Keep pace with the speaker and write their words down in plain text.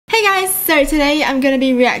So today I'm gonna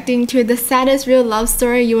be reacting to the saddest real love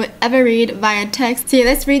story you would ever read via text. So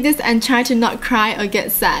let's read this and try to not cry or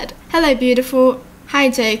get sad. Hello beautiful. Hi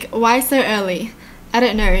Jake, why so early? I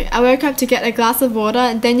don't know. I woke up to get a glass of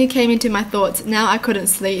water, then you came into my thoughts. Now I couldn't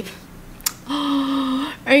sleep.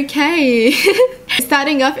 Okay.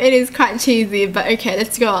 Starting off it is quite cheesy, but okay,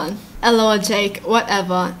 let's go on. LOL Jake,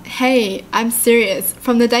 whatever. Hey, I'm serious.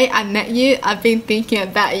 From the day I met you, I've been thinking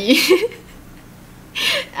about you.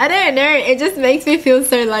 I don't know, it just makes me feel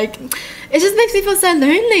so so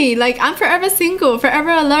lonely. Like, I'm forever single,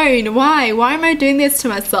 forever alone. Why am I doing this to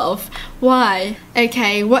myself? Why?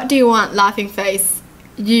 Okay, what do you want, laughing face?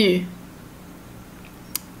 You.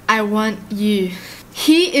 I want you.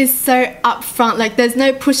 He is so upfront, like there's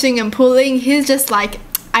no pushing and pulling. He's just like,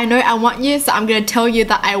 I know I want you, so I'm gonna tell you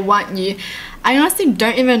that I want you. I honestly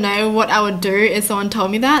don't even know what I would do if someone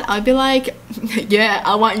told me that. I'd be like, yeah,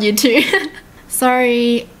 I want you too.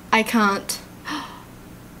 Sorry, I can't.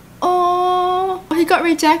 Oh, he got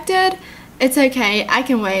rejected? It's okay, I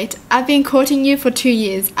can wait. I've been courting you for 2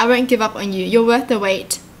 years. I won't give up on you. You're worth the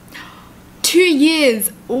wait. 2 years?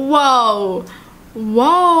 Whoa.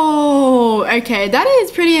 Whoa. Okay, that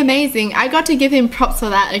is pretty amazing. I got to give him props for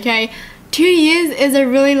that, okay? 2 years is a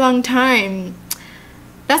really long time.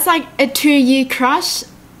 That's like a 2-year crush.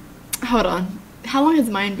 Hold on. How long has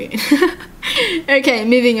mine been? Okay,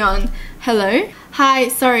 moving on. Hello? Hi,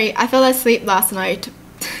 sorry, I fell asleep last night.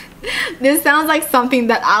 This sounds like something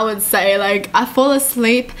that I would say. Like, I fall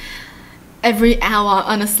asleep every hour,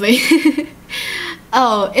 honestly.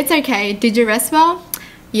 Oh, it's okay. Did you rest well?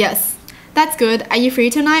 Yes. That's good. Are you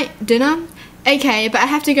free tonight? Dinner? Okay, but I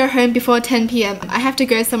have to go home before 10 PM. I have to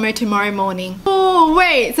go somewhere tomorrow morning. Oh,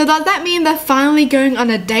 wait. So does that mean they're finally going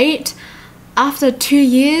on a date after 2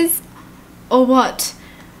 years? Or what?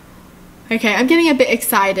 Okay, I'm getting a bit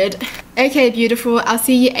excited. Okay, beautiful. I'll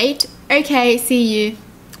see you 8. Okay, see you.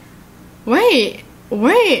 Wait.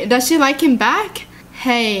 Does she like him back?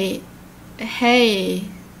 Hey.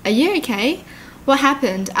 Are you okay? What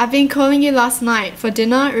happened? I've been calling you last night for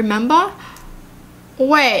dinner, remember?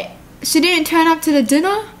 Wait, she didn't turn up to the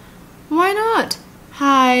dinner? Why not?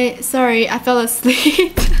 Hi, sorry, I fell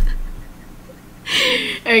asleep.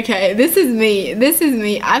 Okay, this is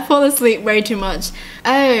me. I fall asleep way too much.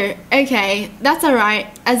 Oh, okay, that's alright.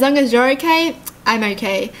 As long as you're okay, I'm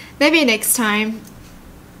okay. Maybe next time.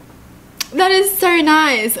 That is so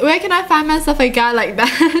nice. Where can I find myself a guy like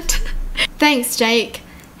that? Thanks, Jake.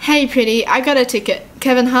 Hey, pretty, I got a ticket.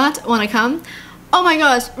 Kevin Hart, wanna come? Oh my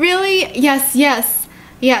gosh, really? Yes.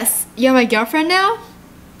 You're my girlfriend now?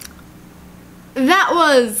 That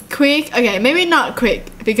was quick. Okay, maybe not quick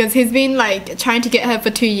because he's been like trying to get her for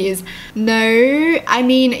 2 years. No, I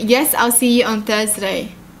mean, yes, I'll see you on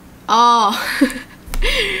Thursday. Oh,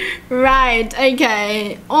 right,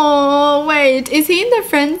 okay. Oh, wait, is he in the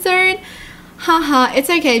friend zone? Haha, it's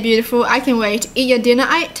okay, beautiful. I can wait. Eat your dinner,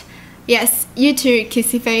 ate? Yes, you too,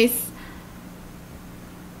 kissy face.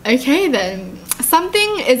 Okay then.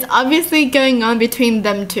 Something is obviously going on between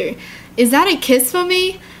them two. Is that a kiss for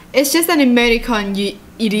me? It's just an emoticon, you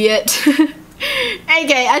idiot.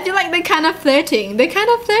 Okay, I feel like they're kind of flirting.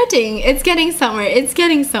 It's getting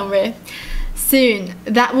somewhere. Soon,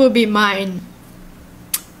 that will be mine.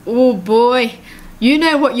 Oh boy. You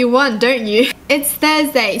know what you want, don't you? It's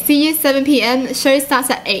Thursday. See you 7 PM. Show starts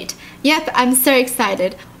at 8. Yep, I'm so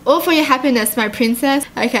excited. All for your happiness, my princess.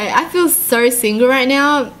 Okay, I feel so single right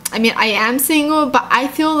now. I mean, I am single, but I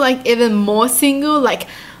feel like even more single, like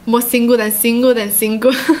more single than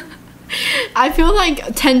single. I feel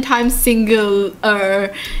like 10 times single,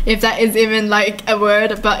 if that is even like a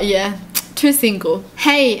word, but yeah, too single.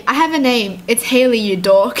 Hey, I have a name. It's Haley, you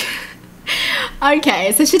dork.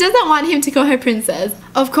 Okay, so she doesn't want him to call her princess.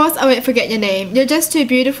 Of course I won't forget your name. You're just too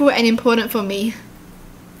beautiful and important for me.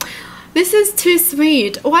 This is too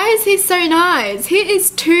sweet. Why is he so nice? He is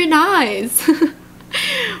too nice.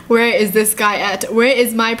 Where is this guy at? Where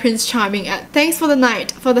is my Prince Charming at? Thanks for the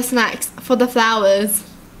night, for the snacks, for the flowers.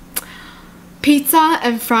 Pizza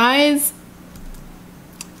and fries.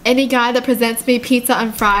 Any guy that presents me pizza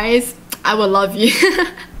and fries, I will love you.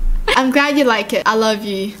 I'm glad you like it. I love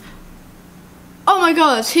you. Oh my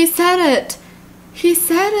gosh, he said it.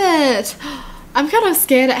 I'm kind of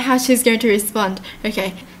scared at how she's going to respond.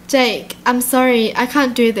 Okay. Jake, I'm sorry, I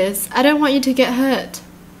can't do this. I don't want you to get hurt.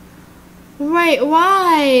 Wait,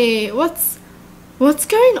 why? What's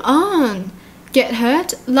going on? Get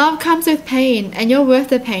hurt? Love comes with pain, and you're worth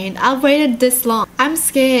the pain. I've waited this long. I'm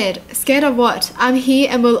scared. Scared of what? I'm here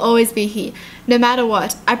and will always be here. No matter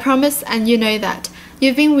what. I promise, and you know that.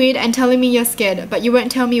 You've been weird and telling me you're scared, but you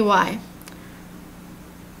won't tell me why.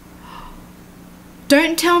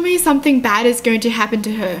 Don't tell me something bad is going to happen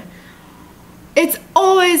to her. It's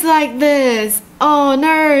always like this. Oh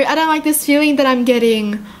no, I don't like this feeling that I'm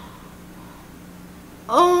getting.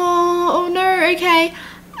 Oh no, okay.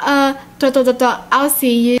 I'll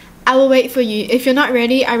see you. I will wait for you. If you're not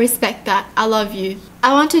ready, I respect that. I love you.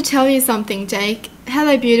 I want to tell you something, Jake.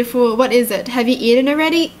 Hello, beautiful. What is it? Have you eaten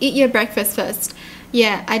already? Eat your breakfast first.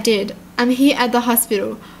 Yeah, I did. I'm here at the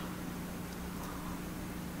hospital.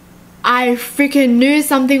 I freaking knew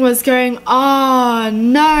something was going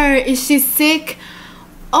on. No, is she sick?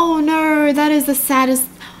 Oh no, that is the saddest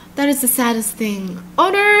thing. Oh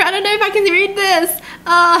no, I don't know if I can read this.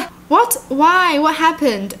 What? Why? What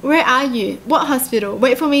happened? Where are you? What hospital?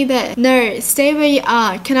 Wait for me there. No, stay where you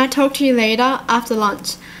are. Can I talk to you later after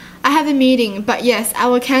lunch? I have a meeting, but yes, I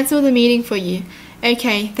will cancel the meeting for you.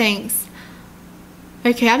 Okay, thanks.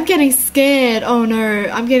 Okay, I'm getting scared. Oh no,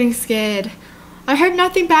 I'm getting scared. I hope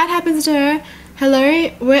nothing bad happens to her. Hello,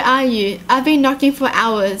 where are you? I've been knocking for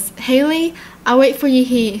hours. Haley, I'll wait for you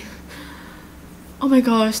here. Oh my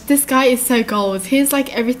gosh, this guy is so gold. He's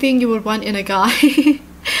like everything you would want in a guy.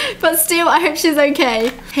 But still, I hope she's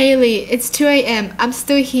okay. Haley, it's 2 AM. I'm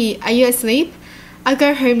still here. Are you asleep? I'll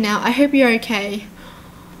go home now. I hope you're okay.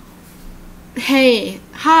 Hey,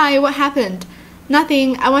 hi, what happened?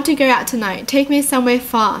 Nothing. I want to go out tonight. Take me somewhere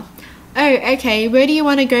far. Oh, okay. Where do you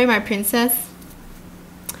want to go, my princess?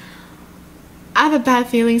 I have a bad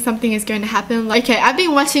feeling something is going to happen. Okay, I've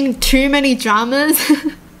been watching too many dramas.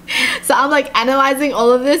 So I'm like analyzing all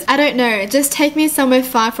of this. I don't know. Just take me somewhere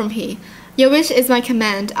far from here. Your wish is my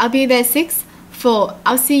command. I'll be there 6, 4.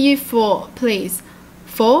 I'll see you 4, please.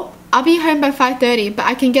 4? I'll be home by 5:30, but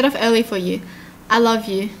I can get off early for you. I love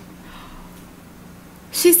you.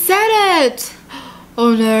 She said it!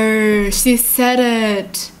 Oh no, she said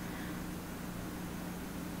it.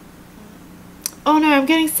 Oh no, I'm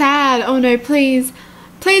getting sad. Oh no, please.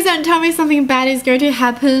 Please don't tell me something bad is going to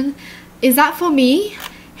happen. Is that for me?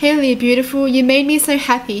 Haley, beautiful, you made me so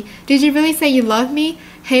happy. Did you really say you love me?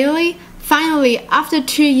 Haley? Finally, after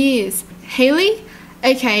 2 years. Haley?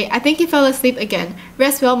 Okay, I think you fell asleep again.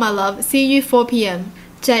 Rest well, my love. See you 4 PM.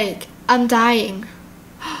 Jake, I'm dying.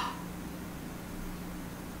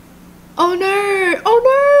 Oh no! Oh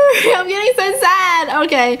no! I'm getting so sad!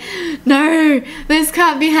 Okay. No, this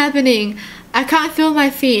can't be happening. I can't feel my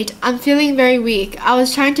feet. I'm feeling very weak. I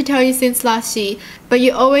was trying to tell you since last year, but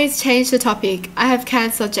you always change the topic. I have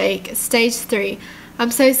cancer, Jake. Stage 3.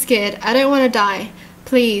 I'm so scared. I don't want to die.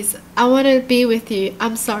 Please, I want to be with you.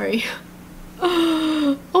 I'm sorry.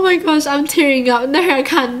 Oh my gosh, I'm tearing up. No, I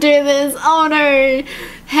can't do this. Oh no.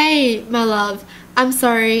 Hey, my love. I'm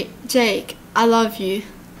sorry. Jake, I love you.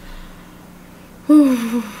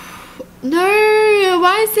 No,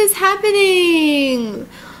 why is this happening?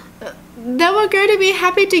 They were going to be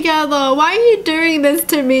happy together. Why are you doing this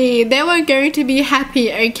to me? They were going to be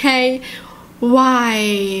happy, okay?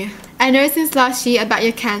 Why? I know since last year about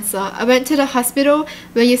your cancer. I went to the hospital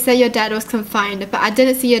where you said your dad was confined, but I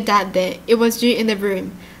didn't see your dad there. It was you in the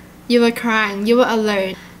room. You were crying. You were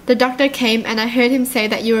alone. The doctor came and I heard him say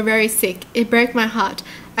that you were very sick. It broke my heart.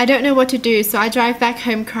 I don't know what to do, so I drive back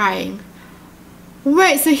home crying.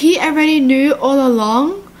 Wait, so he already knew all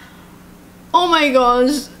along? Oh my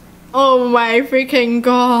gosh. Oh my freaking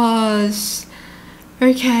gosh.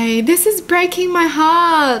 Okay, this is breaking my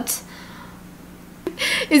heart.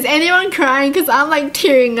 Is anyone crying? Because I'm like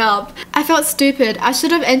tearing up. I felt stupid. I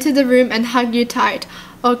should have entered the room and hugged you tight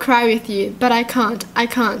or cry with you, but I can't. I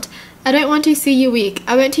can't. I don't want to see you weak.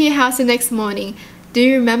 I went to your house the next morning. Do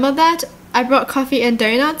you remember that? I brought coffee and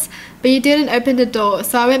donuts, but you didn't open the door,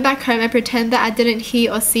 so I went back home and pretended that I didn't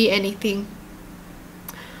hear or see anything.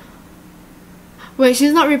 Wait,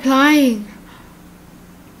 she's not replying.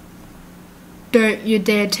 Don't you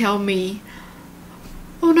dare tell me.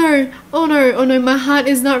 Oh no, oh no, oh no, my heart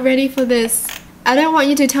is not ready for this. I don't want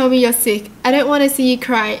you to tell me you're sick. I don't want to see you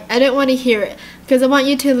cry. I don't want to hear it, because I want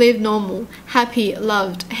you to live normal, happy,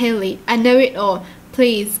 loved. Haley, I know it all.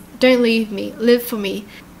 Please, don't leave me. Live for me.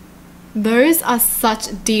 Those are such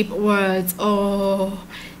deep words. Oh,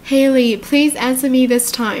 Haley, please answer me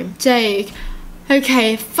this time. Jake.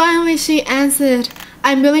 Okay, finally she answered.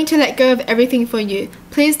 I'm willing to let go of everything for you.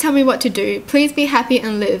 Please tell me what to do. Please be happy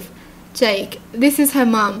and live. Jake, this is her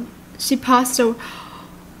mum. She passed away.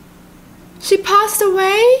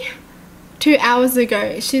 2 hours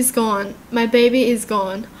ago. She's gone. My baby is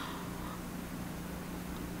gone.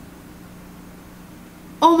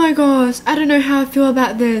 Oh my gosh, I don't know how I feel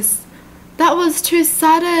about this. That was too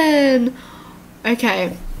sudden.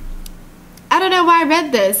 Okay. I don't know why I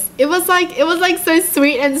read this. It was like so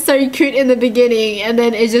sweet and so cute in the beginning, and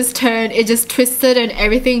then it just twisted and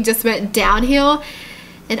everything just went downhill.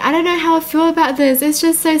 And I don't know how I feel about this. It's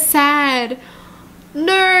just so sad.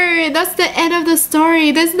 No, that's the end of the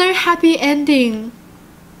story. There's no happy ending.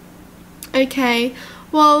 Okay,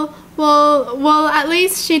 well, at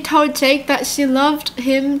least she told Jake that she loved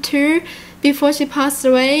him too before she passed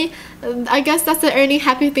away. I guess that's the only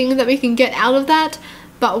happy thing that we can get out of that.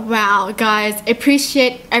 But wow, guys,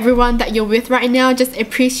 appreciate everyone that you're with right now. Just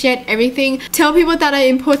appreciate everything. Tell people that are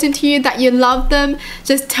important to you that you love them.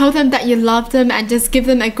 Just tell them that you love them and just give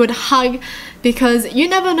them a good hug, because you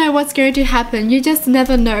never know what's going to happen. You just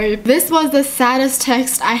never know. This was the saddest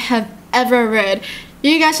text I have ever read.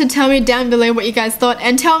 You guys should tell me down below what you guys thought,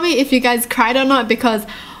 and tell me if you guys cried or not, because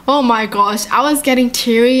oh my gosh, I was getting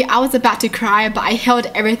teary. I was about to cry, but I held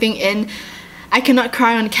everything in. I cannot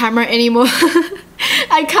cry on camera anymore.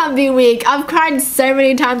 I can't be weak. I've cried so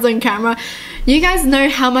many times on camera. You guys know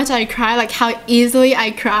how much I cry, like how easily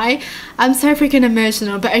I cry. I'm so freaking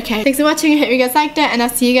emotional, but okay. Thanks for watching. I hope you guys liked it, and I'll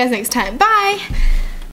see you guys next time. Bye!